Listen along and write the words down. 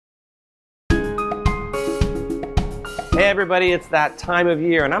Hey everybody, it's that time of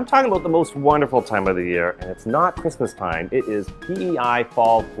year, and I'm talking about the most wonderful time of the year, and it's not Christmas time, it is PEI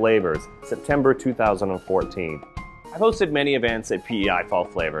Fall Flavors, September 2014. I've hosted many events at PEI Fall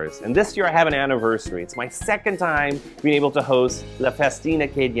Flavors, and this year I have an anniversary. It's my second time being able to host La Festina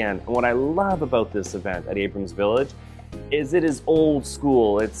Acadienne, and what I love about this event at Abrams Village is it is old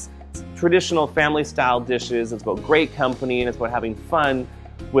school. It's traditional family-style dishes, it's about great company, and it's about having fun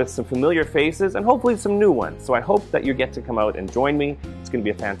with some familiar faces and hopefully some new ones. So I hope that you get to come out and join me. It's going to be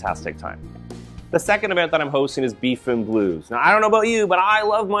a fantastic time. The second event that I'm hosting is Beef and Blues. Now, I don't know about you, but I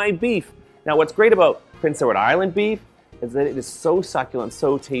love my beef. Now, what's great about Prince Edward Island beef is that it is so succulent,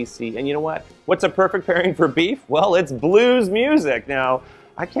 so tasty, and you know what? What's a perfect pairing for beef? Well, it's blues music. Now,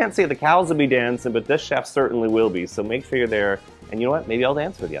 I can't say the cows will be dancing, but this chef certainly will be, so make sure you're there, and you know what? Maybe I'll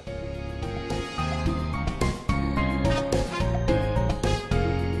dance with you.